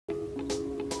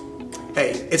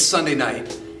Hey, it's Sunday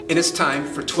night, and it's time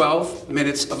for 12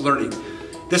 minutes of learning.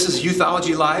 This is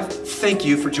Youthology Live. Thank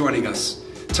you for joining us.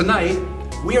 Tonight,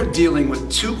 we are dealing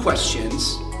with two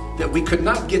questions that we could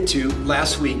not get to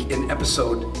last week in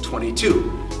episode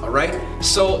 22. All right?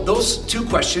 So those two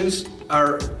questions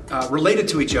are related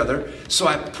to each other. So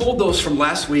I pulled those from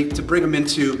last week to bring them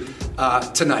into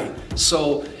tonight.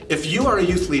 So if you are a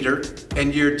youth leader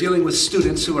and you're dealing with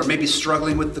students who are maybe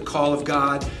struggling with the call of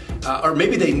God, or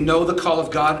maybe they know the call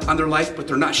of God on their life, but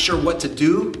they're not sure what to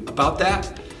do about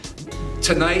that,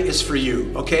 tonight is for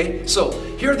you, okay? So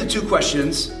here are the two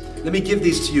questions. Let me give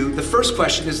these to you. The first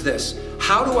question is this: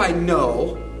 how do I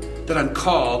know that I'm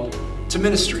called to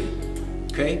ministry?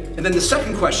 Okay? And then the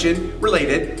second question,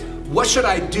 related: what should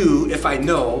I do if I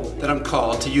know that I'm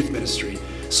called to youth ministry?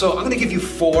 So I'm going to give you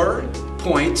 4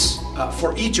 points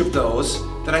for each of those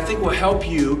that I think will help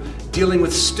you dealing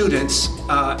with students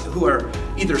who are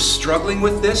either struggling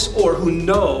with this or who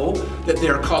know that they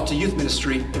are called to youth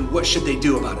ministry, and what should they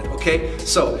do about it, okay?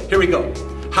 So here we go.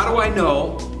 How do I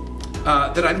know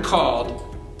that I'm called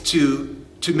to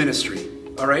ministry,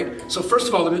 all right? So first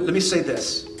of all, let me say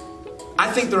this.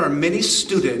 I think there are many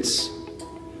students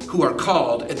who are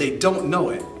called and they don't know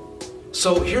it.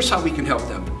 So here's how we can help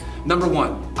them. Number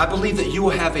 1, I believe that you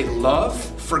will have a love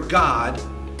for God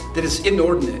that is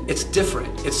inordinate. It's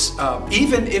different. It's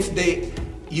even if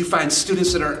you find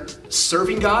students that are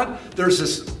serving God, there's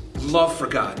this love for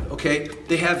God, okay?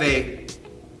 They have a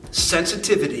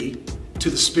sensitivity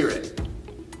to the Spirit,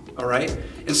 all right?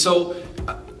 And so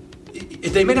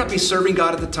they may not be serving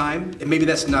God at the time, and maybe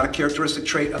that's not a characteristic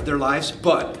trait of their lives,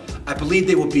 but I believe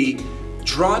they will be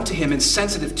drawn to Him and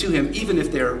sensitive to Him even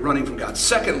if they're running from God.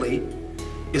 Secondly,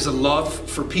 is a love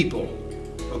for people,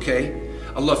 okay?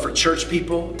 A love for church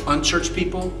people, unchurched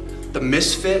people, the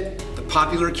misfit, the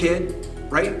popular kid,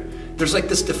 right? There's like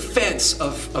this defense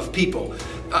of people.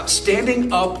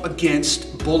 Standing up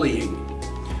against bullying.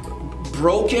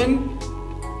 Broken,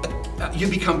 you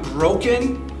become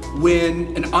broken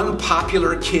when an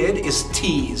unpopular kid is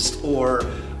teased or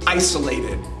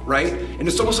isolated, right? And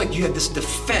it's almost like you have this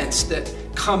defense that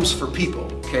comes for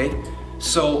people, okay?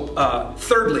 So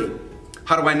thirdly,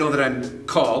 how do I know that I'm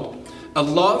called? A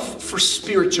love for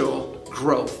spiritual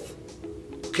growth.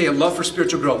 Okay, a love for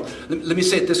spiritual growth. Let me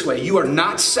say it this way. You are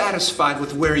not satisfied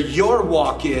with where your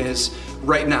walk is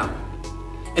right now.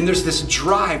 And there's this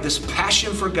drive, this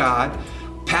passion for God,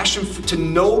 to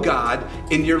know God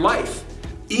in your life.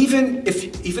 Even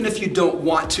if you don't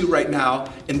want to right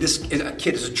now, and a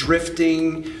kid is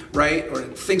drifting, right, or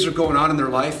things are going on in their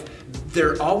life,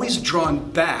 they're always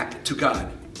drawn back to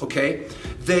God, okay?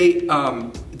 They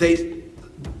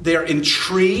are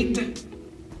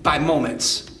intrigued by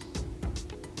moments.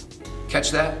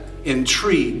 Catch that?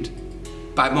 Intrigued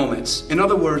by moments. In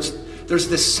other words, there's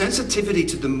this sensitivity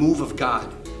to the move of God,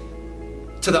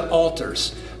 to the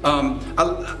altars.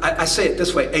 I say it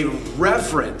this way, a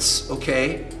reverence,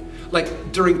 okay?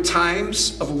 Like during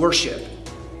times of worship,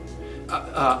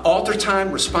 altar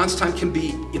time, response time can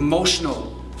be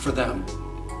emotional for them,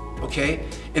 okay?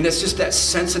 And it's just that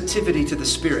sensitivity to the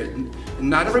Spirit. And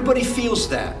not everybody feels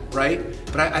that, right?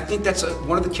 But I think that's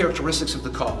one of the characteristics of the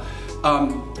call.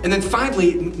 And then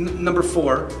finally, number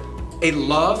 4, a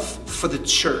love for the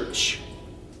church.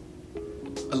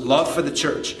 A love for the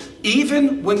church.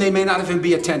 Even when they may not even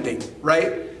be attending,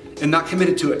 right? And not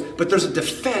committed to it. But there's a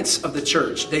defense of the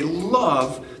church. They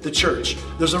love the church.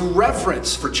 There's a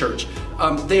reverence for church.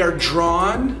 They are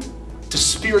drawn to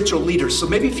spiritual leaders. So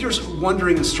maybe if you're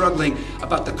wondering and struggling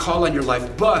about the call on your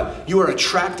life, but you are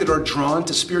attracted or drawn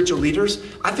to spiritual leaders,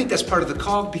 I think that's part of the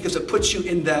call because it puts you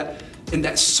in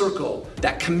that circle,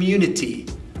 that community,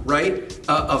 right,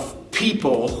 of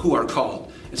people who are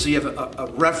called. And so you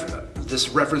have this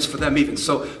reverence for them even.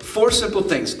 So 4 simple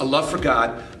things: a love for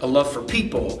God, a love for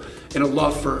people, and a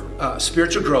love for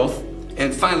spiritual growth,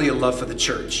 and finally a love for the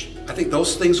church. I think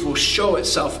those things will show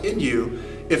itself in you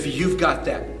if you've got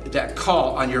that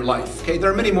call on your life, okay?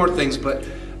 There are many more things, but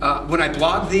when I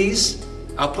blog these,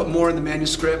 I'll put more in the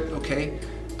manuscript, okay?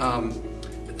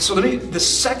 So the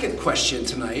second question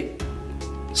tonight,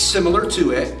 similar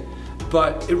to it,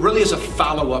 but it really is a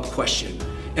follow-up question.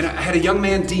 And I had a young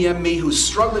man DM me who's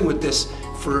struggling with this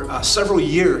for several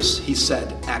years, he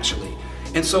said, actually.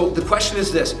 And so the question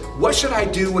is this: what should I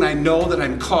do when I know that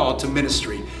I'm called to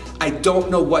ministry? I don't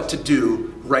know what to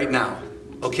do right now,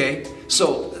 okay?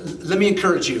 So let me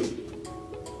encourage you.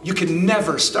 You can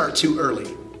never start too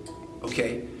early,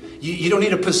 okay? You don't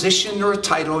need a position or a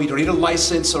title. You don't need a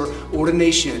license or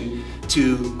ordination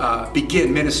to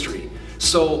begin ministry.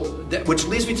 So, which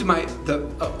leads me to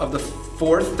the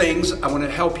 4 things I want to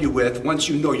help you with once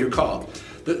you know you're called.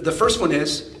 The first one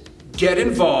is get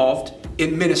involved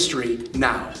in ministry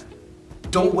now.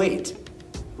 Don't wait,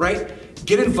 right?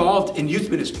 Get involved in youth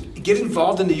ministry. Get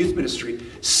involved in the youth ministry.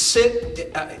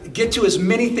 Get to as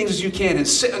many things as you can and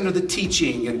sit under the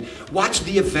teaching and watch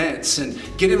the events and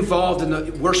get involved in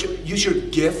the worship. Use your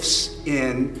gifts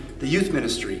in the youth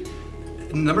ministry.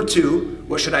 Number two,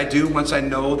 what should I do once I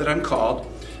know that I'm called?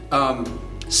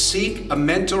 Seek a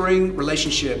mentoring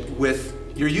relationship with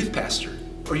your youth pastor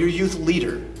or your youth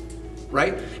leader,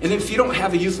 right? And if you don't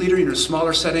have a youth leader in a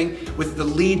smaller setting, with the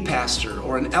lead pastor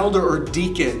or an elder or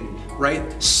deacon, right?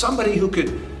 Somebody who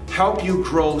could help you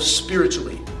grow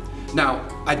spiritually. Now,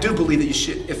 I do believe that you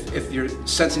should, if you're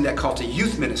sensing that call to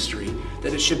youth ministry,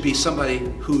 that it should be somebody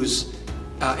who's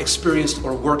experienced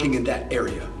or working in that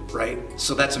area, right?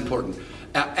 So that's important.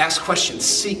 Ask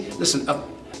questions. Listen,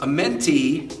 a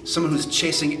mentee, someone who's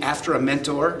chasing after a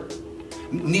mentor,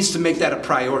 needs to make that a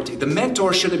priority. The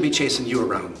mentor shouldn't be chasing you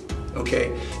around,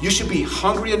 okay? You should be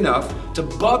hungry enough to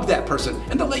bug that person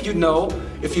and to let you know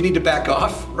if you need to back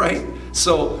off, right?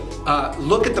 So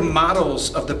look at the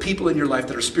models of the people in your life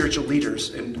that are spiritual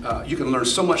leaders, and you can learn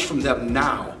so much from them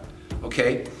now,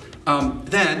 okay?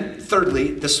 Then,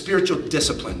 thirdly, the spiritual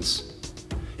disciplines.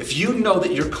 If you know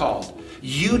that you're called,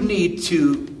 you need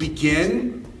to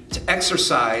begin to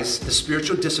exercise the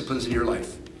spiritual disciplines in your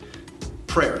life.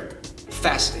 Prayer,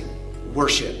 fasting,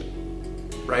 worship,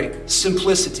 right?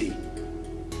 Simplicity.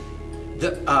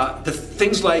 The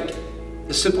things like,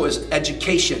 as simple as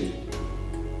education.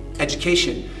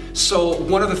 So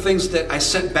one of the things that I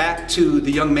sent back to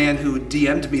the young man who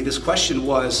DM'd me this question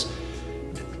was,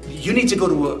 you need to go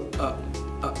to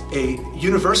a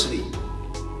university.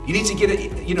 You need to get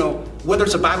whether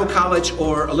it's a Bible college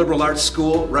or a liberal arts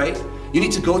school, right? You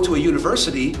need to go to a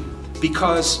university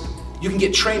because you can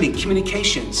get training,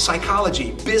 communication,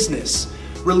 psychology, business,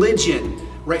 religion,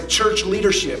 right? Church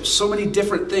leadership, so many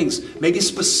different things, maybe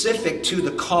specific to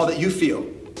the call that you feel.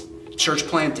 Church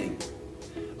planting,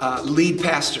 lead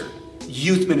pastor,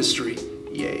 youth ministry,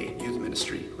 yay, youth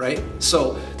ministry, right?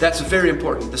 So that's very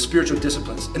important, the spiritual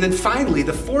disciplines. And then finally,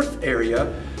 the fourth area,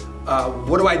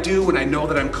 what do I do when I know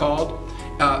that I'm called?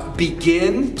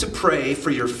 Begin to pray for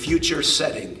your future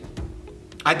setting.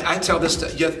 I tell this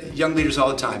to young leaders all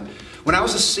the time. When I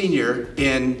was a senior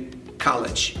in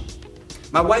college,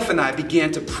 my wife and I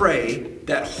began to pray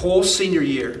that whole senior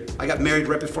year. I got married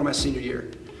right before my senior year.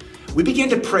 We began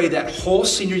to pray that whole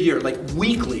senior year, like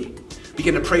weekly.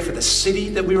 Began to pray for the city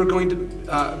that we were going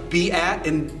to be at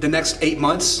in the next 8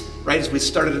 months, right? As we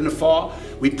started in the fall,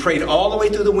 we prayed all the way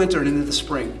through the winter and into the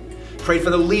spring. Prayed for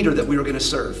the leader that we were going to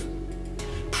serve.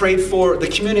 Prayed for the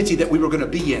community that we were going to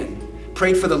be in.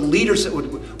 Prayed for the leaders that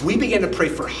we began to pray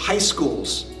for high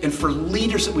schools and for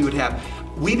leaders that we would have.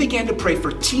 We began to pray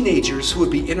for teenagers who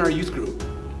would be in our youth group.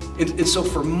 And so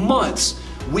for months,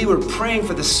 we were praying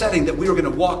for the setting that we were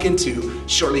going to walk into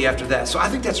shortly after that. So I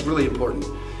think that's really important.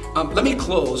 Let me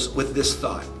close with this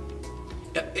thought.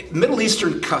 Middle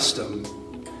Eastern custom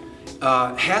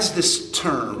has this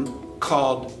term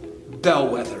called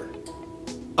bellwether.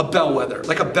 A bellwether,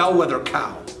 like a bellwether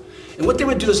cow. And what they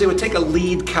would do is they would take a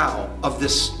lead cow of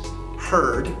this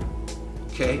herd,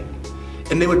 okay?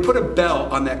 And they would put a bell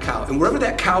on that cow. And wherever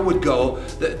that cow would go,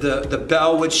 the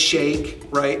bell would shake,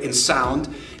 right, and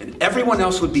sound. And everyone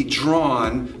else would be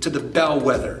drawn to the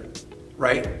bellwether,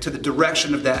 right? To the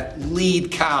direction of that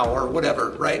lead cow or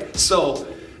whatever, right? So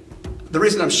the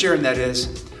reason I'm sharing that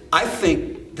is I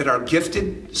think that our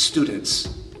gifted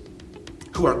students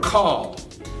who are called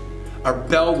are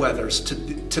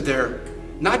bellwethers to their,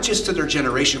 not just to their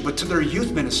generation, but to their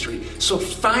youth ministry. So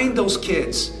find those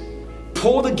kids,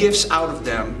 pull the gifts out of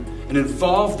them, and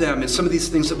involve them in some of these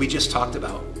things that we just talked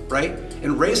about, right?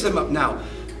 And raise them up now.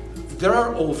 There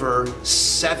are over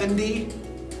 70,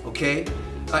 okay?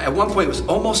 At one point it was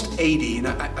almost 80, and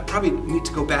I probably need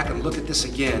to go back and look at this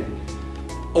again.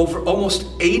 Over almost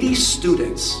 80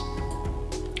 students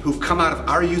who've come out of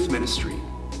our youth ministry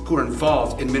who are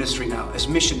involved in ministry now as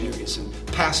missionaries and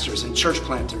pastors and church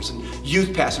planters and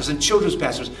youth pastors and children's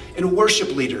pastors and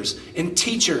worship leaders and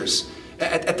teachers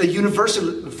at the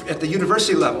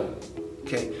university level.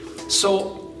 Okay,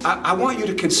 so I want you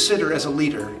to consider as a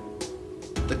leader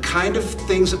the kind of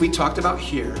things that we talked about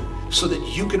here so that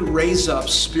you can raise up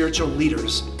spiritual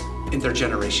leaders in their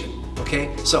generation.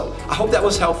 Okay, so I hope that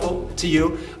was helpful to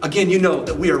you. Again, you know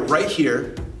that we are right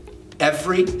here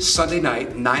every Sunday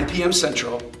night, 9 p.m.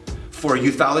 Central, for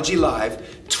Youthology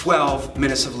Live, 12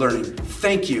 minutes of learning.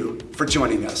 Thank you for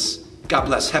joining us. God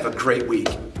bless. Have a great week.